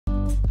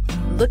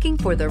Looking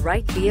for the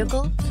right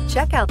vehicle?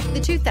 Check out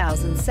the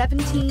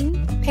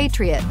 2017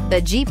 Patriot.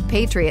 The Jeep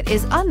Patriot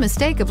is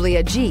unmistakably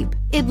a Jeep.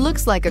 It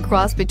looks like a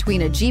cross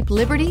between a Jeep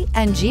Liberty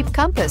and Jeep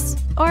Compass,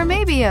 or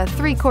maybe a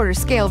 3/4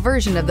 scale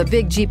version of the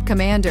big Jeep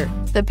Commander.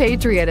 The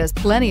Patriot has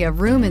plenty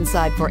of room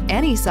inside for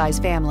any size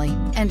family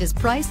and is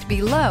priced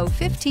below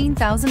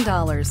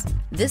 $15,000.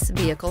 This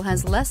vehicle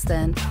has less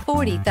than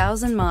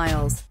 40,000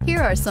 miles.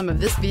 Here are some of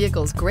this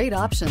vehicle's great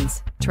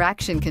options: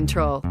 traction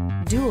control,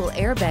 dual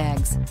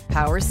airbags,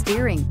 power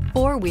steering,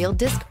 4-wheel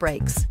disc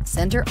brakes,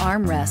 center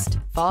armrest,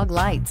 fog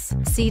lights,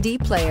 CD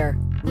player,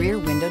 rear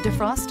window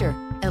defroster,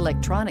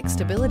 electronic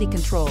stability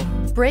control,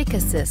 brake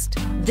assist.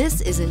 This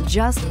isn't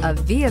just a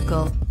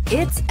vehicle,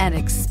 it's an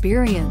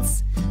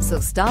experience. So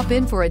stop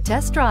in for a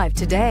test drive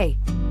today.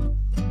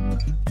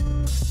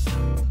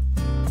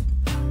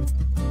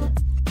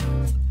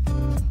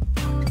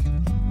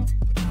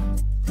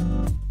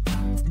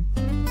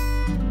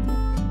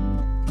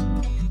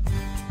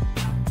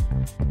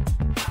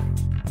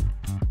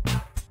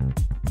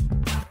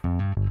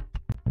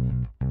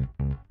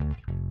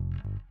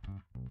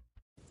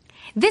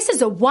 This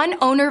is a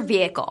one-owner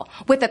vehicle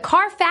with a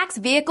CARFAX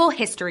Vehicle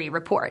History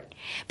Report.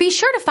 Be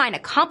sure to find a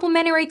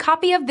complimentary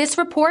copy of this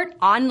report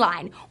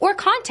online or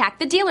contact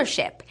the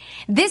dealership.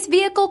 This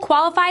vehicle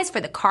qualifies for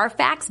the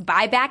CARFAX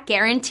Buyback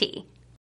Guarantee.